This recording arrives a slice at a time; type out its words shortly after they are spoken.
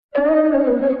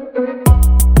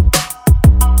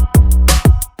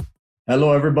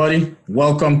Hello, everybody.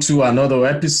 Welcome to another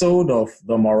episode of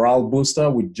The Morale Booster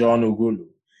with John Ughulu.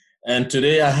 And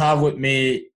today I have with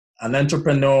me an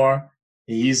entrepreneur.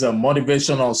 He is a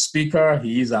motivational speaker.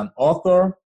 He is an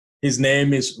author. His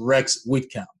name is Rex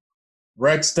Witkamp.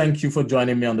 Rex, thank you for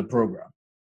joining me on the program.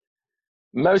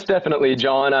 Most definitely,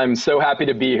 John. I'm so happy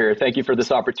to be here. Thank you for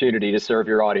this opportunity to serve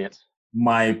your audience.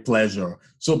 My pleasure.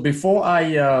 So before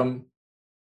I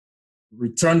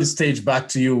return the stage back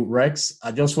to you, Rex,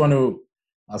 I just want to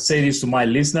say this to my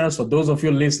listeners. For those of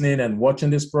you listening and watching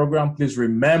this program, please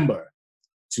remember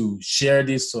to share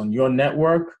this on your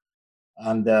network,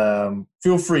 and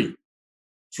feel free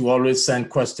to always send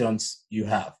questions you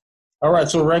have. All right.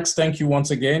 So Rex, thank you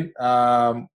once again.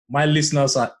 My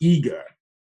listeners are eager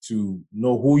to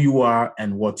know who you are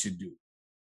and what you do.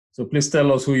 So please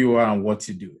tell us who you are and what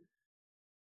you do.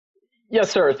 Yes,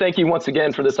 sir. Thank you once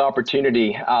again for this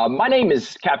opportunity. My name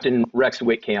is Captain Rex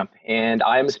Witkamp, and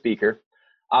I am a speaker.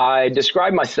 I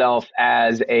describe myself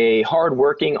as a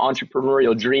hardworking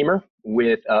entrepreneurial dreamer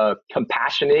with a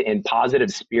compassionate and positive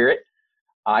spirit.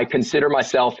 I consider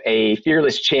myself a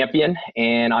fearless champion,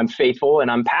 and I'm faithful and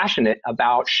I'm passionate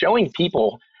about showing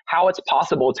people how it's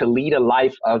possible to lead a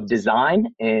life of design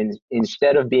and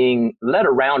instead of being led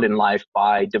around in life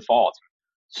by default.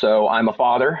 So I'm a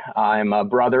father, I'm a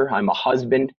brother, I'm a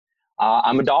husband,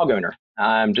 I'm a dog owner.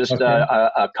 I'm just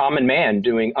a common man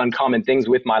doing uncommon things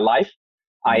with my life.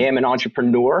 I am an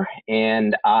entrepreneur,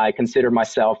 and I consider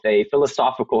myself a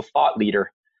philosophical thought leader.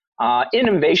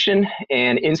 Innovation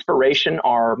and inspiration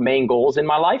are main goals in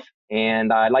my life,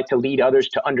 and I like to lead others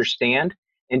to understand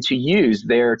and to use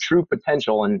their true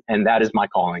potential, and that is my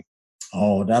calling.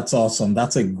 Oh, that's awesome.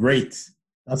 That's a great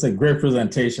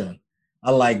presentation.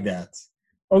 I like that.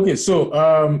 Okay,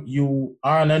 so you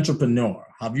are an entrepreneur.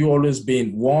 Have you always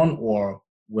been one, or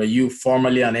were you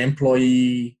formerly an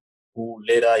employee who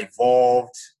later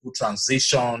evolved, who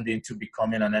transitioned into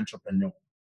becoming an entrepreneur?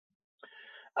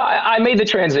 I made the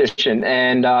transition,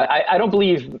 and I don't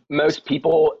believe most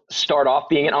people start off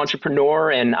being an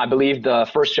entrepreneur. And I believe the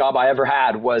first job I ever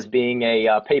had was being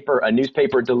a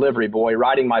newspaper delivery boy,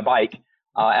 riding my bike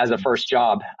as a first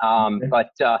job.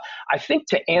 But I think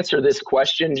to answer this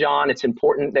question, John, it's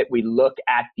important that we look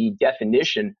at the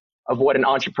definition of what an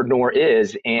entrepreneur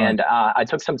is. And I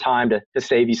took some time to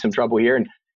save you some trouble here,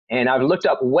 and I've looked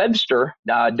up. Webster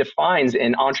defines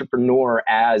an entrepreneur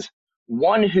as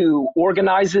one who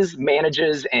organizes,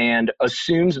 manages, and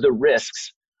assumes the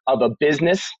risks of a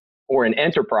business or an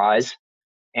enterprise.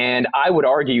 And I would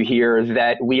argue here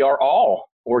that we are all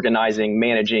organizing,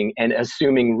 managing, and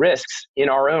assuming risks in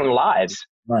our own lives.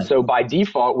 Right. So by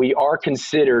default, we are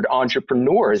considered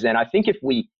entrepreneurs. And I think if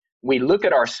we look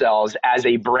at ourselves as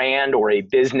a brand or a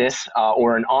business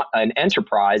or an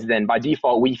enterprise, then by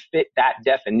default, we fit that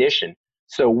definition.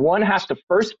 So one has to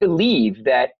first believe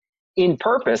that in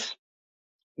purpose,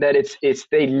 that it's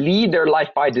they lead their life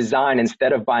by design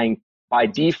instead of by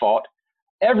default.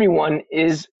 Everyone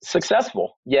is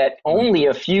successful, yet only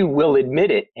a few will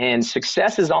admit it. And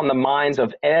success is on the minds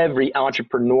of every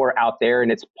entrepreneur out there,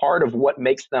 and it's part of what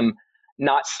makes them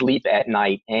not sleep at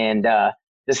night. And the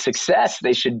success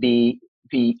they should be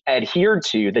adhered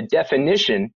to, the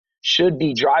definition should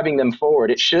be driving them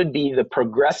forward. It should be the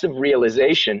progressive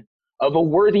realization of a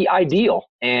worthy ideal.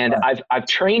 And I've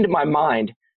trained my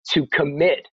mind to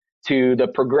commit to the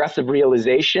progressive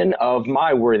realization of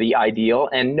my worthy ideal,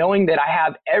 and knowing that I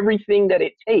have everything that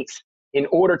it takes in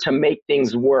order to make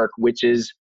things work, which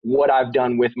is what I've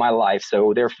done with my life.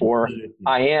 So therefore,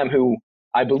 I am who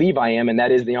I believe I am, and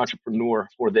that is the entrepreneur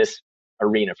for this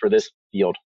arena, for this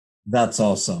field. That's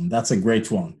awesome. That's a great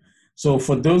one. So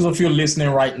for those of you listening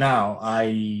right now,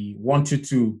 I want you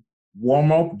to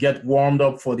get warmed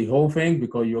up for the whole thing,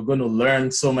 because you're going to learn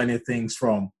so many things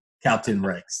from Captain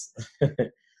Rex.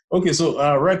 Okay,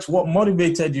 so Rex, what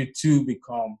motivated you to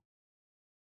become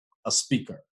a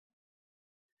speaker?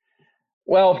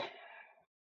 Well,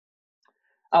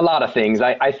 a lot of things.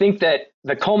 I think that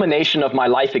the culmination of my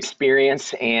life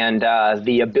experience and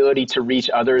the ability to reach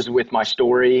others with my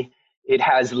story, it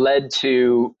has led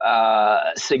to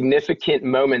significant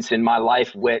moments in my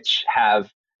life which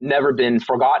have never been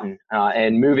forgotten.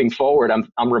 And moving forward,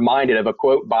 I'm reminded of a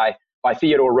quote by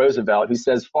Theodore Roosevelt, who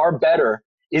says, "Far better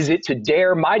is it to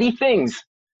dare mighty things,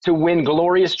 to win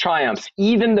glorious triumphs,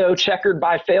 even though checkered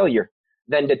by failure,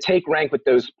 than to take rank with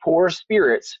those poor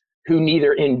spirits who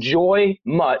neither enjoy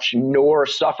much nor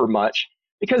suffer much,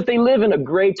 because they live in a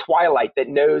gray twilight that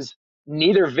knows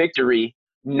neither victory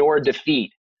nor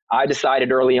defeat." I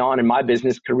decided early on in my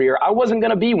business career, I wasn't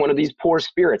going to be one of these poor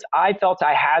spirits. I felt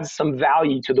I had some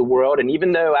value to the world. And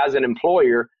even though as an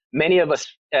employer, many of us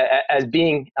as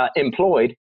being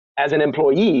employed as an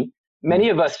employee, many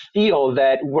of us feel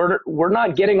that we're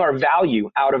not getting our value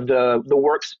out of the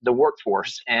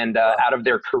workforce and out of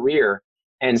their career.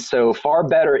 And so far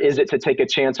better is it to take a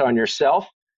chance on yourself,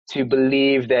 to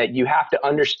believe that you have to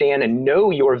understand and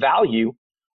know your value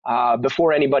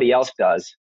before anybody else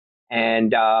does.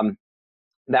 And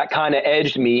that kind of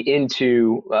edged me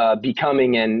into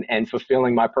becoming and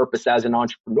fulfilling my purpose as an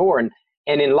entrepreneur.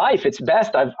 And in life, it's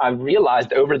best, I've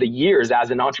realized over the years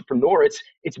as an entrepreneur,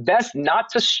 it's best not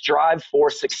to strive for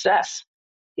success.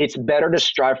 It's better to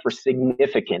strive for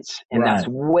significance. And that's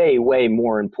way, way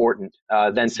more important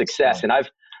than success. And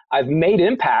I've made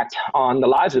impact on the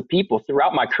lives of people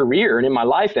throughout my career and in my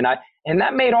life. And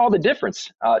that made all the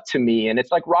difference to me. And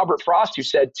it's like Robert Frost, who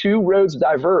said, two roads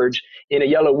diverge in a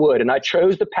yellow wood. And I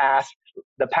chose the path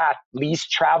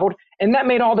least traveled. And that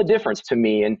made all the difference to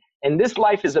me. And this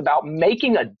life is about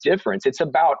making a difference. It's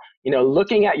about,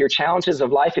 looking at your challenges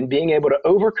of life and being able to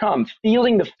overcome,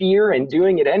 feeling the fear and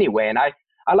doing it anyway. And I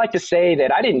like to say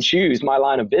that I didn't choose my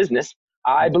line of business.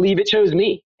 I believe it chose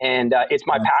me. And it's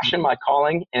my passion, my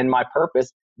calling, and my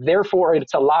purpose. Therefore,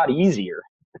 it's a lot easier.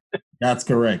 That's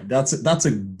correct. That's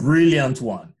a brilliant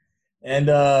one. And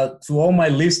to all my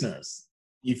listeners,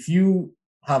 if you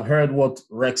have heard what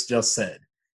Rex just said,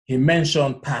 he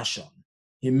mentioned passion.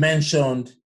 He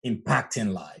mentioned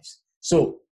impacting lives.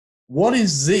 So what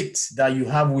is it that you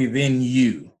have within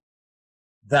you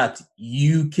that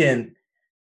you can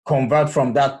convert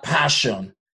from that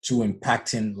passion to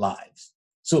impacting lives?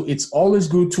 So it's always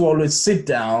good to always sit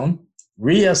down,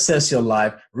 reassess your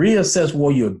life, reassess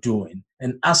what you're doing,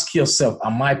 and ask yourself,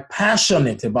 am I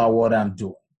passionate about what I'm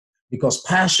doing? Because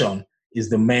passion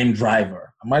is the main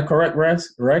driver. Am I correct,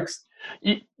 Rex?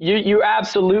 You're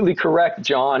absolutely correct,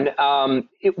 John.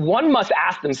 One must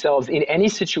ask themselves in any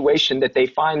situation that they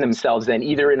find themselves in,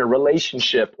 either in a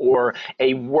relationship or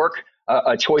a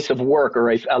choice of work, or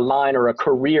a line or a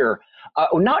career.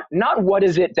 Not what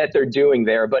is it that they're doing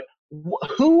there, but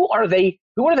who are they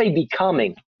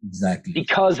becoming exactly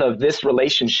because of this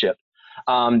relationship?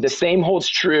 The same holds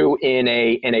true in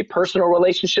a personal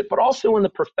relationship, but also in the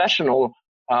professional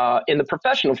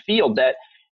field. That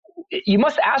you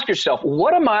must ask yourself,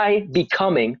 what am I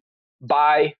becoming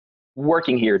by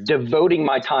working here, devoting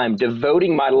my time,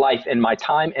 devoting my life and my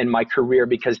time and my career,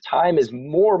 because time is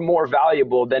more and more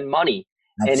valuable than money.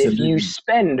 Absolutely. And if you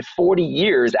spend 40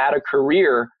 years at a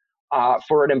career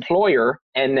for an employer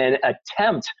and then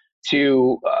attempt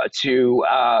to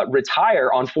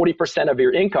retire on 40% of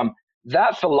your income,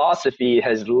 that philosophy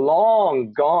has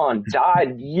long gone,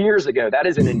 died years ago. That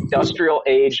is an industrial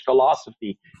age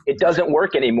philosophy. It doesn't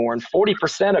work anymore. And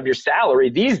 40% of your salary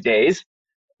these days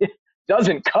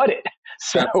doesn't cut it.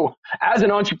 So as an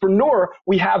entrepreneur,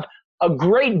 we have a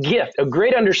great gift, a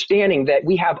great understanding that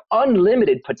we have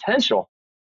unlimited potential.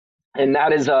 And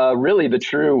that is really the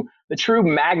true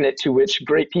magnet to which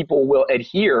great people will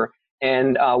adhere.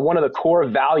 And one of the core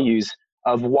values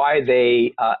of why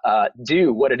they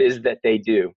do what it is that they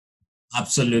do.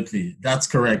 Absolutely. That's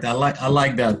correct. I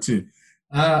like that too.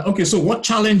 Okay. So what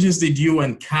challenges did you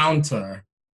encounter,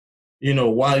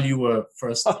 while you were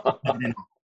first starting?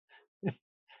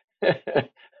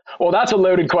 Well, that's a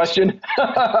loaded question.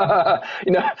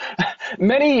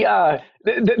 Many,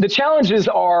 the challenges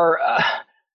are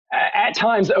at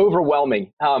times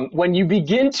overwhelming. When you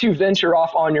begin to venture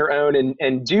off on your own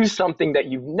and do something that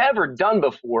you've never done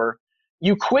before,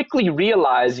 you quickly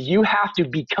realize you have to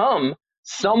become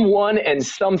someone and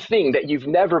something that you've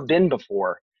never been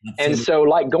before. Absolutely. And so,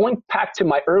 like, going back to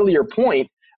my earlier point,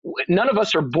 none of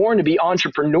us are born to be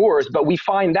entrepreneurs, but we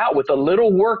find out with a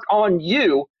little work on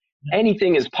you,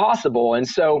 anything is possible. And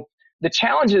so the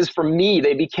challenges for me,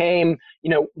 they became,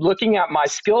 looking at my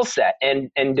skill set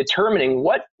and determining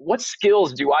what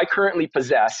skills do I currently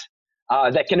possess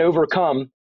that can overcome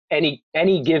any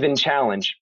given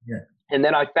challenge. Yeah. And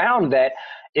then I found that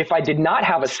if I did not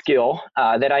have a skill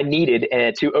that I needed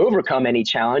to overcome any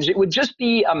challenge, it would just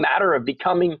be a matter of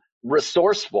becoming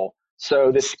resourceful.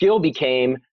 So the skill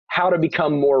became how to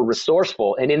become more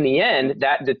resourceful. And in the end,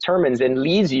 that determines and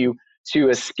leads you to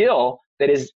a skill that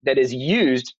is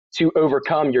used to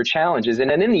overcome your challenges.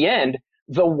 And then in the end,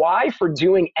 the why for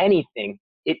doing anything,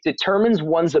 it determines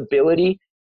one's ability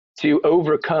to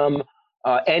overcome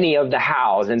any of the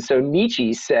hows. And so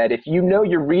Nietzsche said, if you know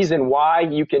your reason why,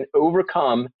 you can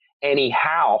overcome any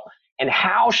how. And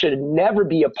how should never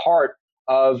be a part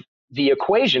of the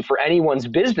equation for anyone's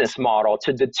business model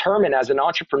to determine as an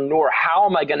entrepreneur, how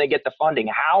am I going to get the funding?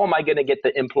 How am I going to get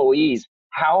the employees?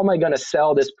 How am I going to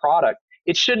sell this product?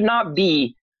 It should not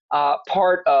be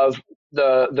part of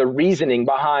the reasoning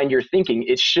behind your thinking.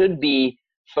 It should be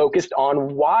focused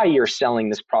on why you're selling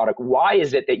this product. Why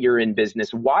is it that you're in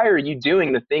business? Why are you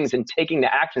doing the things and taking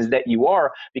the actions that you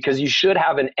are? Because you should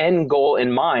have an end goal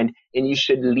in mind, and you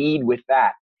should lead with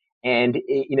that. And,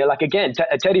 like again,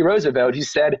 Teddy Roosevelt, who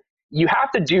said, you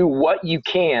have to do what you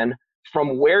can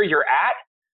from where you're at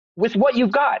with what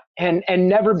you've got, and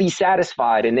never be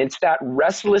satisfied. And it's that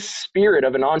restless spirit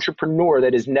of an entrepreneur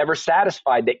that is never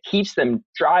satisfied that keeps them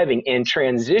driving and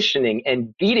transitioning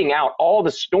and beating out all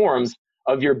the storms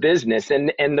of your business.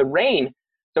 And the rain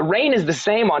is the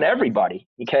same on everybody.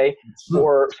 Okay.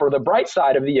 For the bright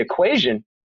side of the equation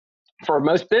for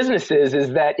most businesses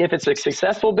is that if it's a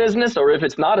successful business or if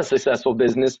it's not a successful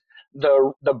business,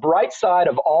 the bright side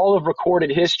of all of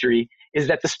recorded history is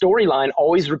that the storyline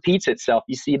always repeats itself.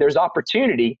 You see, there's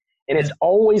opportunity, and it's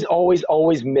always, always,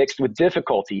 always mixed with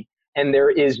difficulty. And there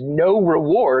is no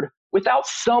reward without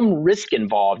some risk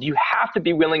involved. You have to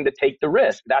be willing to take the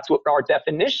risk. That's what our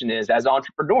definition is as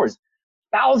entrepreneurs.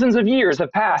 Thousands of years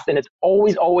have passed, and it's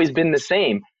always, always been the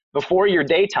same. Before your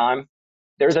daytime,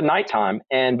 there's a nighttime.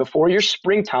 And before your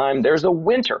springtime, there's a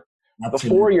winter. Absolutely.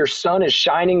 Before your sun is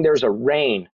shining, there's a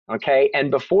rain. Okay.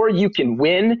 And before you can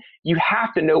win, you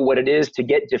have to know what it is to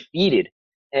get defeated.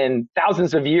 And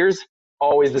thousands of years,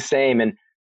 always the same. And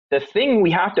the thing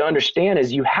we have to understand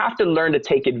is you have to learn to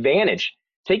take advantage.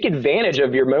 Take advantage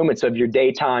of your moments of your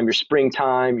daytime, your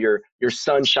springtime, your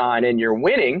sunshine, and your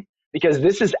winning, because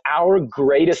this is our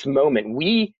greatest moment.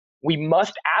 We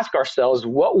must ask ourselves,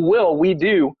 what will we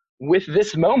do with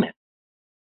this moment?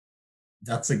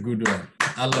 That's a good one.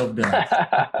 I love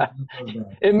that.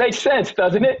 It makes sense,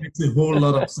 doesn't it? It makes a whole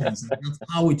lot of sense. That's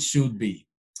how it should be,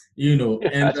 And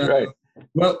that's right.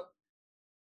 Well,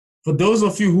 for those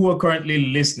of you who are currently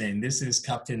listening, this is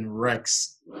Captain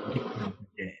Rex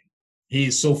again. He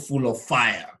is so full of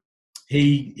fire.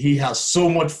 He has so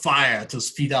much fire to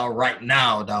spit out right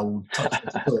now that will touch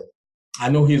the soul. I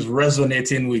know he's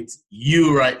resonating with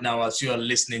you right now as you are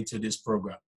listening to this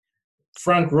program.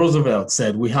 Frank Roosevelt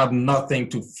said, we have nothing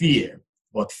to fear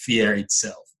but fear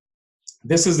itself.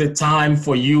 This is the time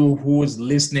for you who is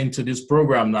listening to this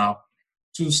program now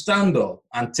to stand up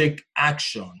and take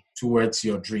action towards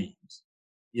your dreams.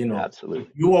 Absolutely.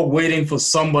 You are waiting for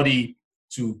somebody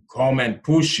to come and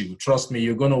push you. Trust me,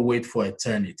 you're going to wait for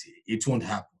eternity. It won't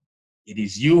happen. It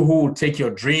is you who will take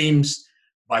your dreams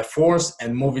by force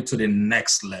and move it to the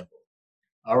next level.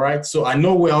 All right. So I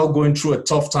know we're all going through a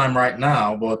tough time right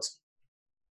now, but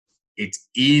it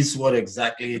is what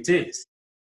exactly it is.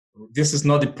 This is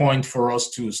not the point for us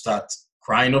to start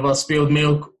crying over spilled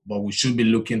milk, but we should be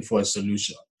looking for a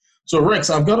solution. So Rex,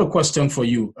 I've got a question for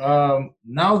you.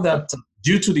 Now that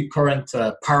due to the current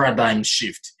paradigm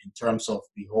shift in terms of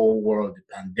the whole world, the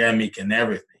pandemic and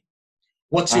everything,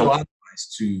 what's your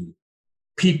advice to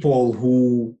people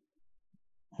who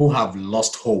have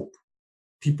lost hope,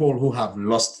 people who have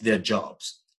lost their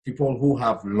jobs, people who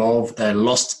have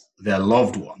lost their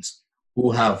loved ones,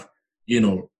 who have,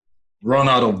 run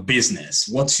out of business?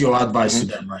 What's your advice to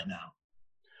them right now?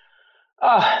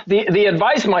 The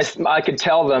advice I could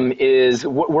tell them is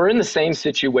we're in the same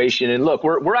situation. And look,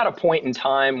 we're at a point in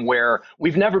time where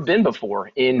we've never been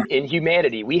before in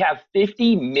humanity. We have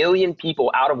 50 million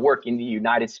people out of work in the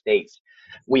United States.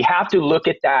 We have to look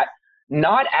at that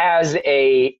not as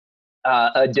a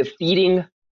defeating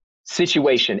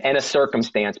situation and a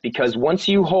circumstance, because once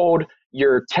you hold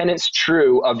your tenets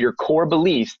true of your core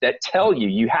beliefs that tell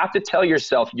you have to tell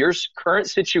yourself your current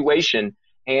situation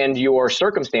and your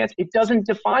circumstance, it doesn't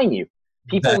define you.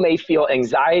 People may feel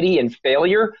anxiety and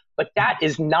failure, but that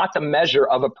is not the measure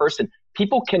of a person.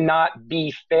 People cannot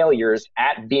be failures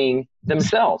at being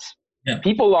themselves. Yeah.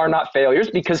 People are not failures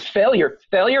because failure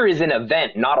is an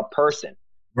event, not a person.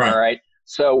 Right. All right.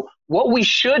 So what we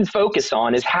should focus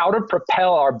on is how to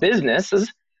propel our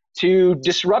businesses to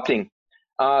disrupting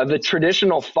the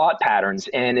traditional thought patterns.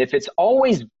 And if it's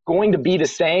always going to be the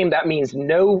same, that means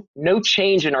no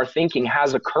change in our thinking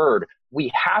has occurred.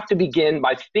 We have to begin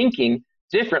by thinking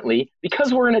differently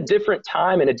because we're in a different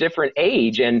time and a different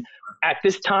age. And at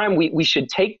this time, we should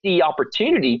take the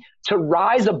opportunity to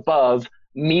rise above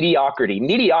mediocrity.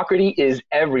 Mediocrity is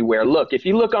everywhere. Look, if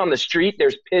you look on the street,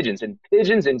 there's pigeons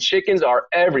and chickens are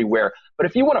everywhere. But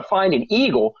if you want to find an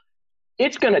eagle,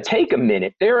 it's going to take a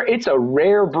minute. It's a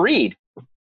rare breed.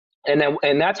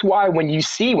 And that's why when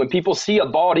people see a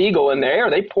bald eagle in the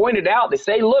air, they point it out. They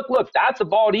say, look, that's a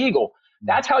bald eagle.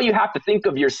 That's how you have to think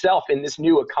of yourself in this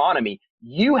new economy.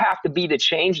 You have to be the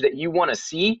change that you want to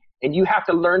see, and you have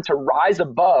to learn to rise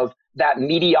above that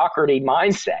mediocrity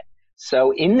mindset.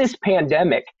 So in this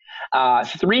pandemic,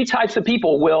 three types of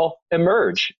people will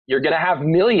emerge. You're going to have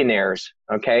millionaires,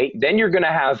 okay? Then you're going to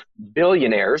have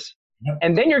billionaires,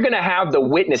 and then you're going to have the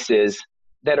witnesses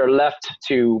that are left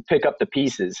to pick up the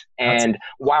pieces. And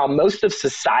while most of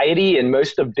society and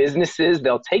most of businesses,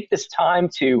 they'll take this time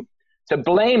to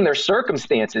blame their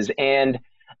circumstances, and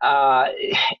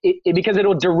because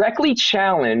it'll directly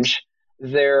challenge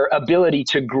their ability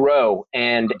to grow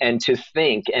and to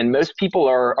think. And most people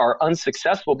are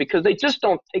unsuccessful because they just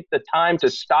don't take the time to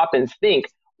stop and think,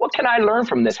 what can I learn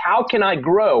from this? How can I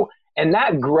grow? And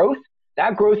that growth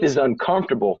is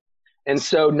uncomfortable. And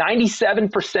so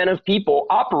 97% of people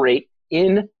operate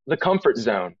in the comfort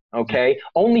zone, okay?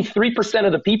 Only 3%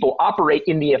 of the people operate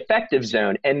in the effective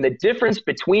zone. And the difference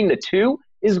between the two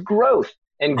is growth,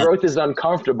 and growth is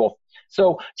uncomfortable.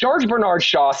 So George Bernard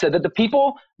Shaw said that the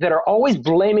people that are always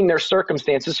blaming their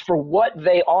circumstances for what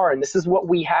they are, and this is what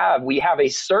we have a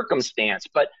circumstance,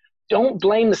 but don't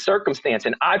blame the circumstance.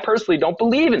 And I personally don't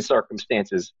believe in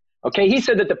circumstances. Okay, he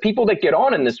said that the people that get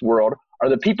on in this world are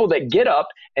the people that get up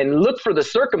and look for the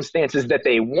circumstances that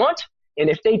they want. And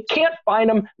if they can't find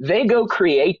them, they go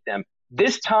create them.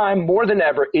 This time, more than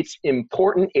ever, it's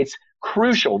important, it's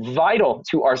crucial, vital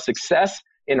to our success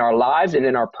in our lives and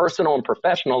in our personal and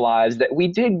professional lives that we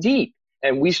dig deep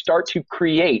and we start to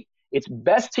create. It's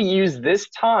best to use this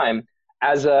time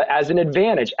as an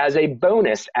advantage, as a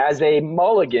bonus, as a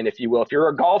mulligan, if you will. If you're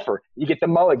a golfer, you get the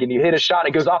mulligan, you hit a shot,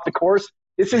 it goes off the course.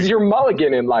 This is your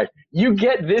mulligan in life. You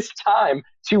get this time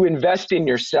to invest in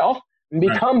yourself and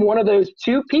become one of those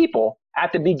two people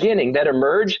at the beginning that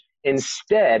emerge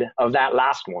instead of that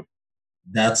last one.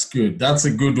 That's good. That's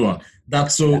a good one.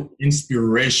 That's so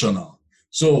inspirational.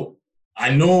 So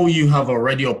I know you have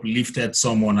already uplifted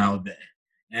someone out there.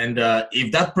 And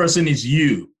if that person is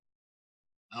you,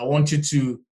 I want you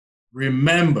to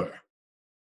remember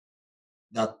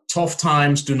that tough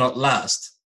times do not last.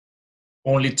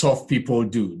 Only tough people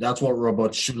do. That's what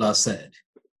Robert Schuller said.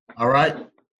 All right?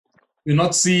 Do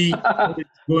not see what's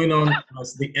going on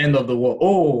as the end of the world.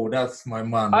 Oh, that's my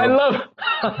man. I love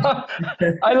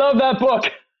that book.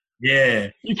 Yeah.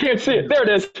 You can't see it. There it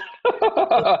is.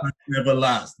 Never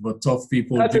last, but tough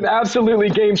people That's an absolutely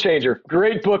game changer.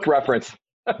 Great book reference.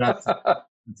 That's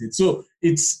it. So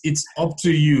it's up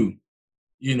to you.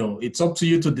 You know, it's up to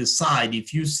you to decide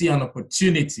if you see an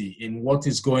opportunity in what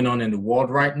is going on in the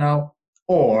world right now,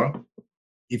 or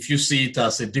if you see it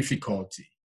as a difficulty.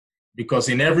 Because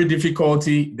in every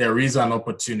difficulty, there is an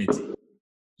opportunity.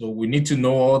 So we need to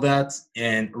know all that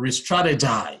and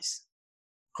re-strategize.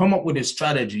 Come up with a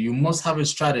strategy. You must have a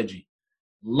strategy.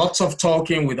 Lots of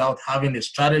talking without having a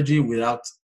strategy, without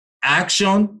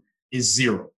action, is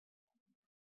zero.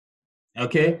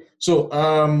 Okay? So,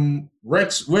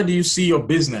 Rex, where do you see your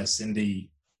business in the,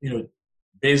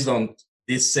 based on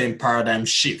this same paradigm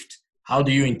shift? How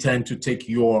do you intend to take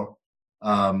your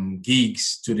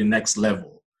gigs to the next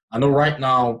level? I know right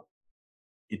now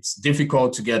it's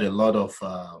difficult to get a lot of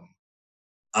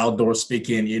outdoor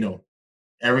speaking,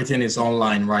 everything is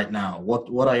online right now.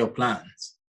 What are your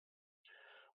plans?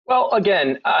 Well,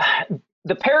 again,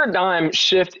 the paradigm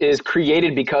shift is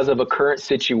created because of a current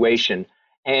situation.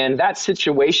 And that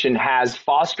situation has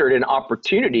fostered an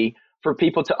opportunity for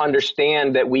people to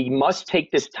understand that we must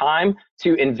take this time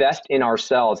to invest in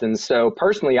ourselves. And so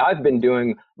personally, I've been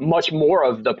doing much more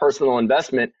of the personal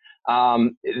investment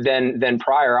than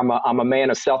prior. I'm a man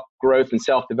of self-growth and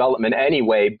self-development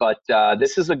anyway, but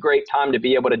this is a great time to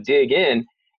be able to dig in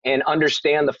and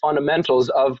understand the fundamentals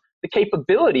of the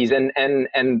capabilities and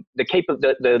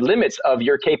the limits of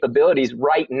your capabilities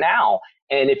right now.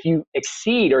 And if you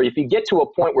exceed, or if you get to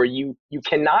a point where you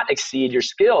cannot exceed your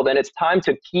skill, then it's time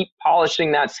to keep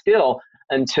polishing that skill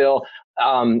until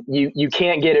you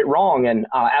can't get it wrong. And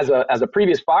as a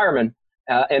previous fireman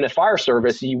in a fire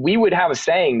service, we would have a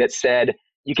saying that said,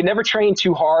 you can never train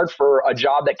too hard for a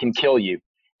job that can kill you.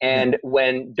 And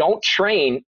don't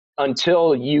train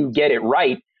until you get it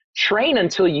right, train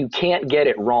until you can't get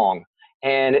it wrong.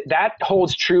 And that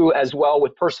holds true as well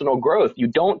with personal growth.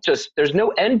 There's no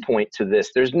end point to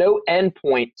this. There's no end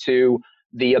point to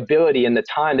the ability and the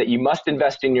time that you must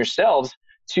invest in yourselves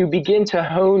to begin to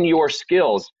hone your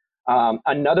skills.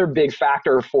 Another big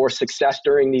factor for success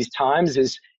during these times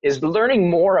is learning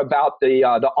more about the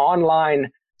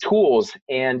online tools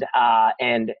and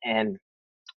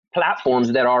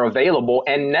platforms that are available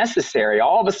and necessary.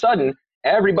 All of a sudden,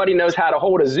 everybody knows how to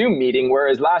hold a Zoom meeting,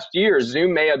 whereas last year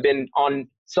Zoom may have been on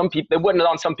some people, it wasn't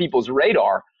on some people's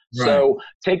radar. Right. So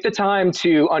take the time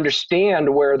to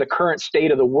understand where the current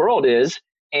state of the world is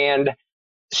and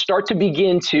start to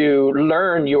begin to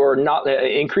learn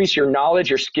increase your knowledge,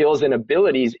 your skills and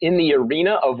abilities in the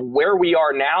arena of where we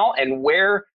are now and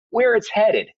where it's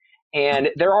headed. And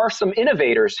there are some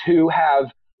innovators who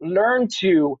have learned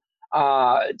to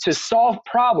solve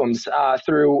problems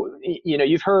through,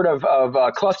 you've heard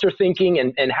of cluster thinking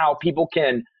and how people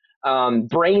can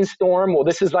brainstorm. Well,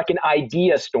 this is like an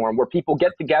idea storm where people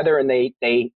get together and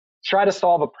they try to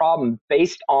solve a problem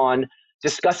based on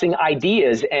discussing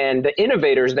ideas. And the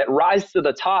innovators that rise to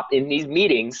the top in these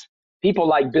meetings, people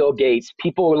like Bill Gates,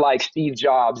 people like Steve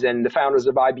Jobs and the founders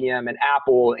of IBM and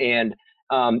Apple and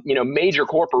major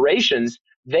corporations,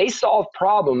 they solve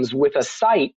problems with a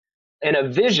sight and a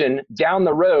vision down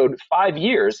the road 5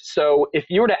 years. So if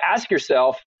you were to ask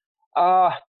yourself,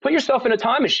 put yourself in a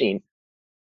time machine,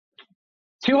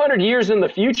 200 years in the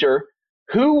future,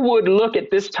 who would look at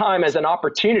this time as an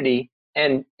opportunity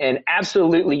and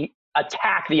absolutely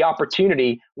attack the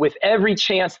opportunity with every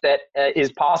chance that is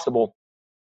possible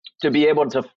to be able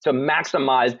to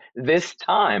maximize this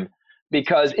time?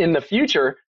 Because in the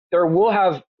future, there will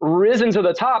have risen to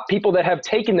the top people that have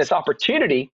taken this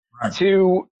opportunity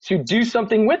to do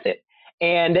something with it.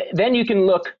 And then you can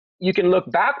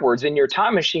look backwards in your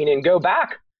time machine and go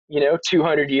back,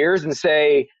 200 years and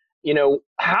say,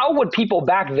 how would people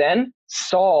back then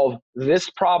solve this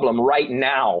problem right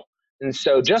now? And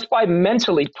so just by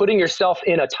mentally putting yourself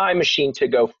in a time machine to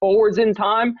go forwards in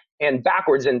time and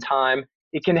backwards in time,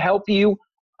 it can help you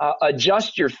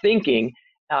adjust your thinking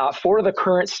for the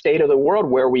current state of the world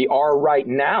where we are right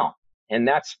now. And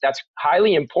that's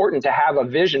highly important to have a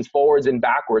vision forwards and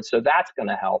backwards. So that's going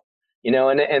to help, and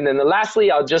then lastly,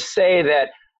 I'll just say that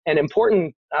an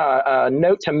important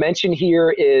note to mention here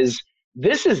is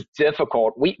this is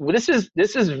difficult. This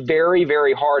is very,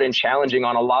 very hard and challenging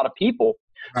on a lot of people.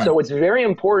 Right. So it's very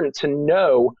important to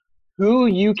know who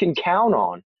you can count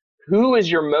on. Who is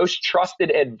your most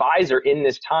trusted advisor in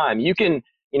this time? You can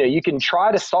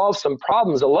try to solve some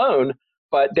problems alone,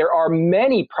 but there are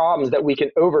many problems that we can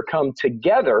overcome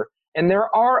together. And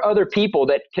there are other people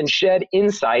that can shed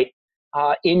insight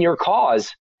in your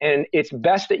cause. And it's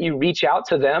best that you reach out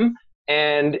to them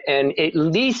and at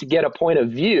least get a point of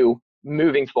view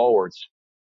moving forwards.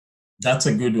 That's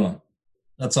a good one.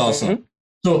 That's awesome. Mm-hmm.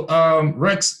 So,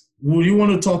 Rex, would you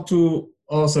want to talk to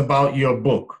us about your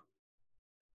book?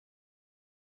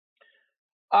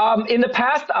 In the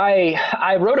past,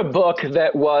 I wrote a book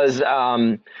that was,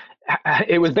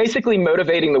 it was basically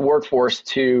motivating the workforce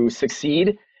to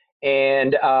succeed.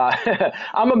 And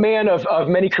I'm a man of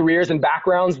many careers and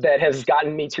backgrounds that has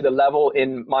gotten me to the level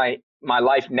in my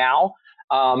life now.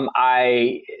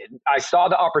 I saw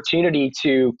the opportunity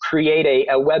to create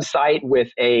a website with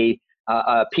a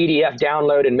PDF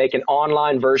download and make an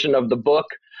online version of the book.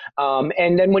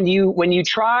 And then when you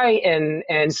try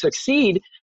and succeed,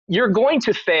 you're going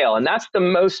to fail. And that's the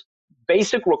most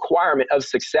basic requirement of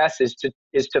success is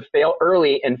to fail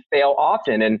early and fail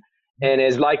often. And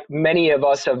as like many of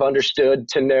us have understood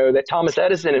to know that Thomas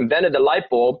Edison invented the light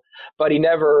bulb, but he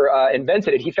never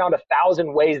invented it. He found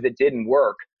 1,000 ways that didn't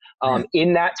work.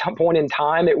 In that point in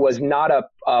time, it was not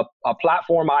a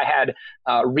platform I had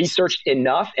researched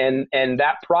enough, and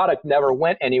that product never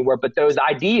went anywhere. But those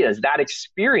ideas, that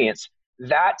experience,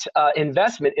 that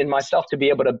investment in myself to be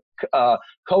able to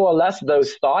coalesce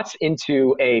those thoughts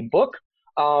into a book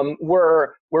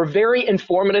were very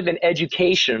informative and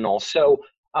educational. So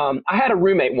I had a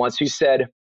roommate once who said,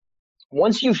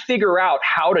 once you figure out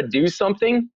how to do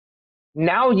something,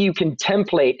 now you can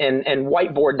template and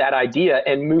whiteboard that idea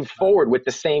and move forward with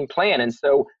the same plan. And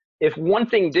so if one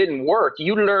thing didn't work,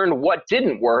 you learn what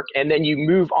didn't work, and then you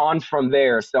move on from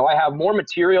there. So I have more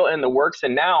material in the works,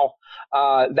 and now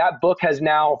that book has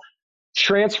now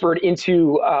transferred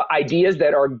into ideas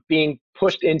that are being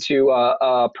pushed into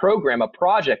a program, a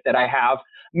project that I have,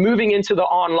 moving into the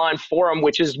online forum,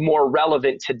 which is more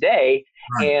relevant today.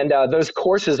 Right. And those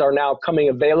courses are now coming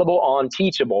available on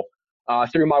Teachable.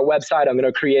 Through my website, I'm going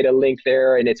to create a link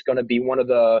there, and it's going to be one of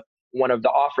the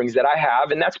offerings that I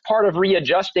have. And that's part of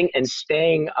readjusting and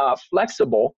staying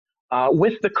flexible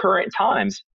with the current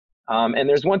times. And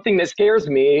there's one thing that scares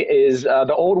me is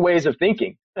the old ways of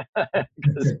thinking.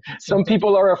 Because some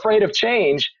people are afraid of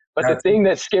change, but the thing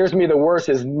that scares me the worst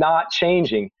is not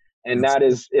changing. And that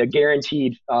is a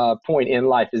guaranteed point in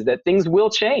life, is that things will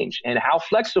change, and how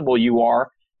flexible you are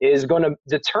is going to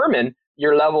determine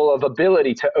your level of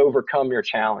ability to overcome your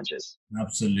challenges.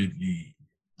 Absolutely.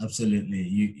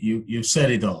 You've said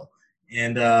it all.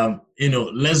 And,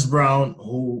 Les Brown,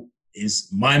 who is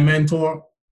my mentor,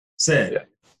 said,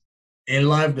 In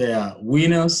life, there are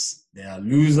winners, there are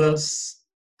losers,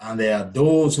 and there are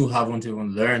those who haven't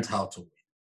even learned how to win.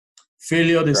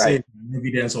 Failure, they say, Right. is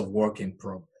evidence of work in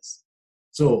progress.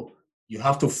 So you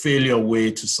have to fail your way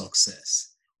to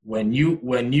success. When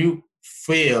you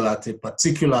fail at a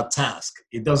particular task,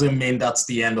 it doesn't mean that's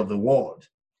the end of the world.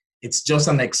 It's just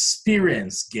an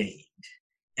experience gained,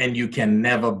 and you can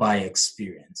never buy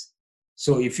experience.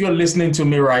 So if you're listening to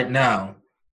me right now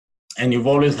and you've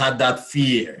always had that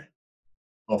fear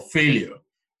of failure,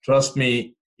 trust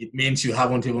me, it means you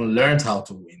haven't even learned how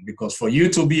to win. Because for you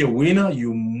to be a winner,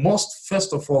 you must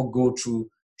first of all go through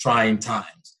trying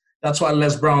times. That's why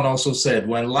Les Brown also said,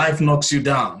 when life knocks you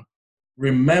down,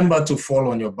 remember to fall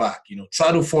on your back.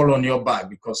 Try to fall on your back,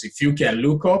 because if you can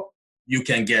look up, you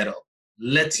can get up.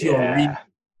 Let your reason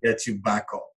Yeah. get you back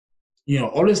up.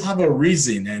 Always have a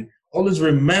reason, and always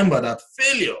remember that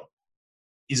failure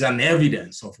is an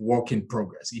evidence of work in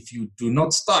progress. If you do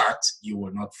not start, you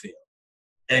will not fail.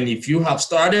 And if you have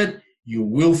started, you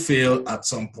will fail at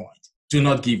some point. Do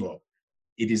not give up.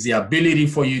 It is the ability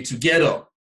for you to get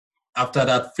up after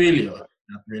that failure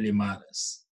that really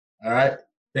matters. All right.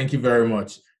 Thank you very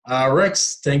much.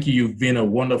 Rex, thank you. You've been a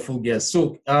wonderful guest.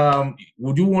 So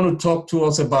would you want to talk to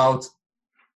us about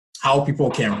how people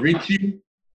can reach you?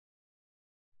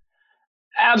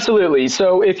 Absolutely.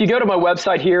 So if you go to my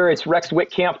website here, it's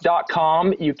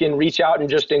rexwitkamp.com. You can reach out and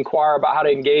just inquire about how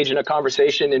to engage in a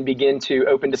conversation and begin to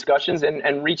open discussions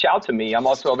and reach out to me. I'm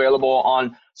also available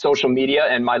on social media,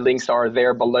 and my links are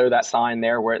there below that sign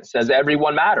there where it says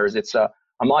everyone matters. It's a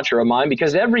mantra of mine,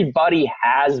 because everybody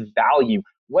has value,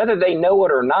 whether they know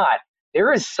it or not.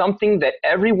 There is something that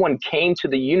everyone came to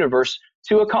the universe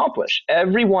to accomplish.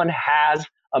 Everyone has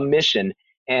a mission.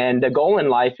 And the goal in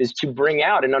life is to bring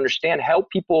out and understand, help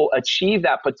people achieve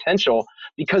that potential,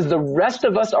 because the rest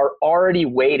of us are already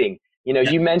waiting.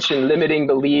 You mentioned limiting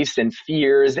beliefs and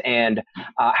fears, and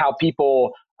how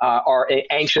people are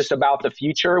anxious about the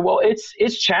future. Well,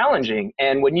 it's challenging.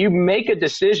 And when you make a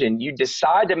decision, you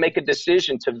decide to make a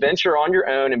decision to venture on your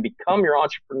own and become your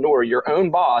entrepreneur, your own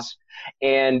boss,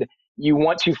 and you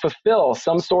want to fulfill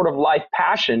some sort of life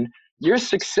passion, your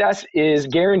success is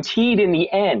guaranteed in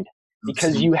the end.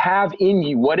 Because you have in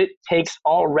you what it takes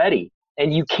already,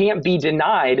 and you can't be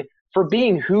denied for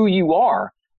being who you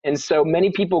are. And so many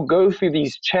people go through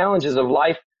these challenges of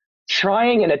life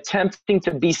trying and attempting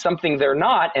to be something they're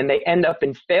not, and they end up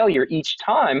in failure each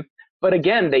time. But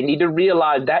again, they need to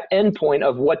realize that end point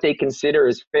of what they consider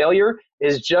as failure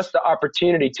is just the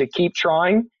opportunity to keep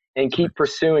trying and keep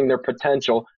pursuing their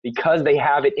potential, because they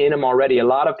have it in them already. A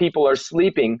lot of people are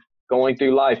sleeping, going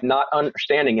through life, not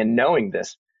understanding and knowing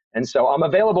this. And so I'm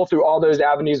available through all those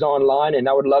avenues online, and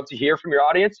I would love to hear from your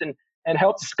audience and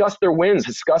help discuss their wins,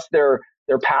 discuss their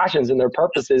passions and their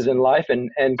purposes in life,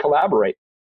 and collaborate.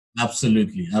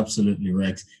 Absolutely. Absolutely,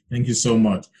 Rex. Thank you so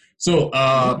much. So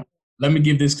let me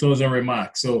give this closing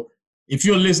remark. So if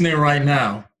you're listening right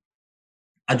now,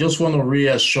 I just want to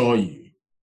reassure you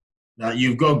that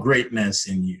you've got greatness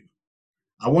in you.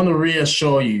 I want to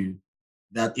reassure you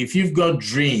that if you've got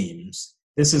dreams,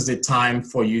 this is the time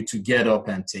for you to get up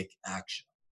and take action.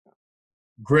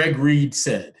 Greg Reed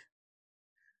said,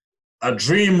 a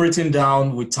dream written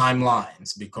down with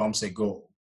timelines becomes a goal.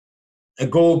 A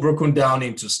goal broken down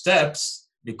into steps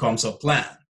becomes a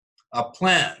plan. A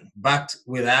plan backed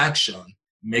with action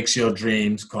makes your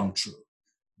dreams come true.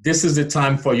 This is the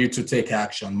time for you to take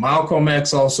action. Malcolm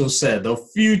X also said, the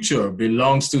future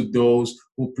belongs to those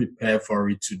who prepare for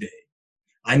it today.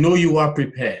 I know you are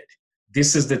prepared.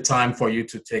 This is the time for you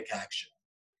to take action.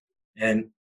 And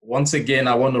once again,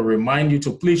 I want to remind you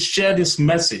to please share this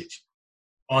message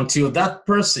until that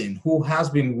person who has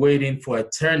been waiting for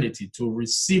eternity to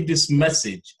receive this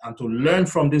message and to learn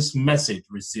from this message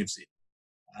receives it.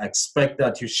 I expect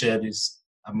that you share this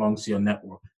amongst your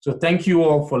network. So thank you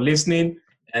all for listening.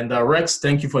 And Rex,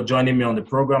 thank you for joining me on the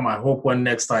program. I hope when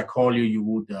next I call you, you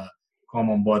would come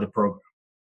on board the program.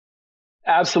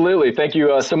 Absolutely. Thank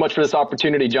you so much for this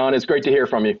opportunity, John. It's great to hear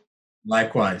from you.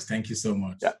 Likewise. Thank you so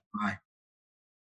much. Yeah. Bye.